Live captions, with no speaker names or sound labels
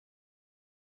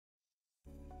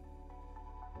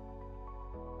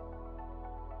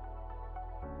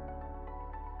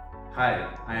Hi,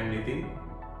 I am Nitin,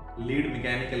 lead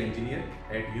mechanical engineer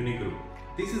at Unigroup.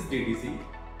 This is DDC,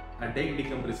 a deck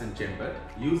decompression chamber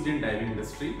used in diving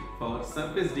industry for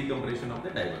surface decompression of the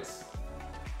divers.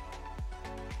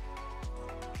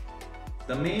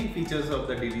 The main features of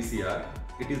the DDC are,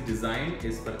 it is designed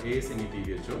as per ASME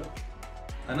WHO.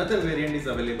 Another variant is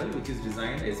available which is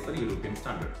designed as per European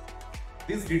standard.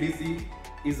 This DDC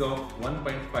is of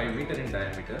 1.5 meter in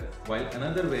diameter, while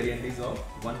another variant is of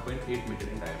 1.8 meter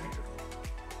in diameter.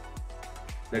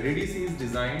 The DDC is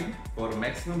designed for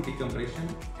maximum decompression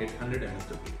at 100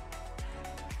 MSW.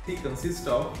 It consists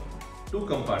of two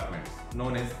compartments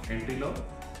known as entry lock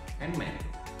and main.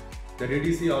 The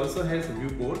DDC also has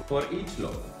viewport for each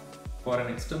lock for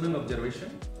an external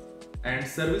observation and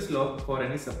service lock for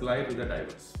any supply to the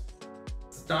divers.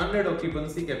 Standard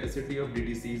occupancy capacity of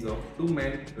DDC is of 2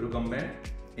 men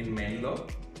recumbent in main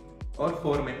lock or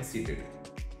 4 men seated.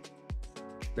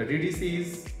 The DDC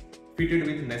is fitted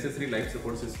with necessary life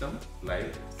support system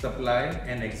like supply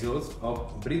and exhaust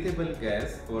of breathable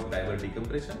gas for diver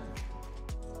decompression,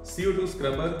 CO2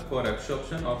 scrubber for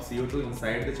absorption of CO2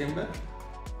 inside the chamber,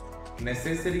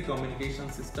 necessary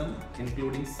communication system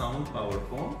including sound powered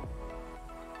phone,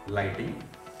 lighting,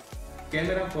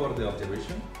 camera for the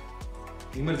observation,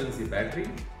 emergency battery,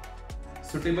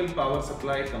 suitable power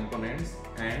supply components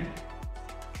and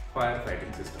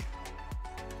firefighting system.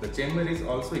 The chamber is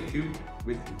also equipped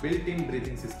with built-in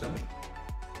breathing system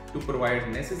to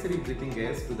provide necessary breathing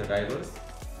gas to the divers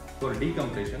for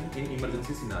decompression in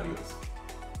emergency scenarios.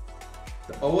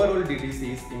 The overall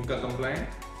DDC is IMCA compliant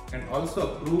and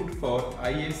also approved for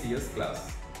IACS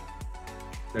Class.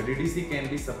 The DDC can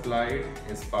be supplied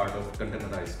as part of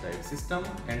containerized dive system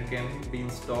and can be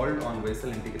installed on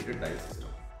vessel integrated dive system.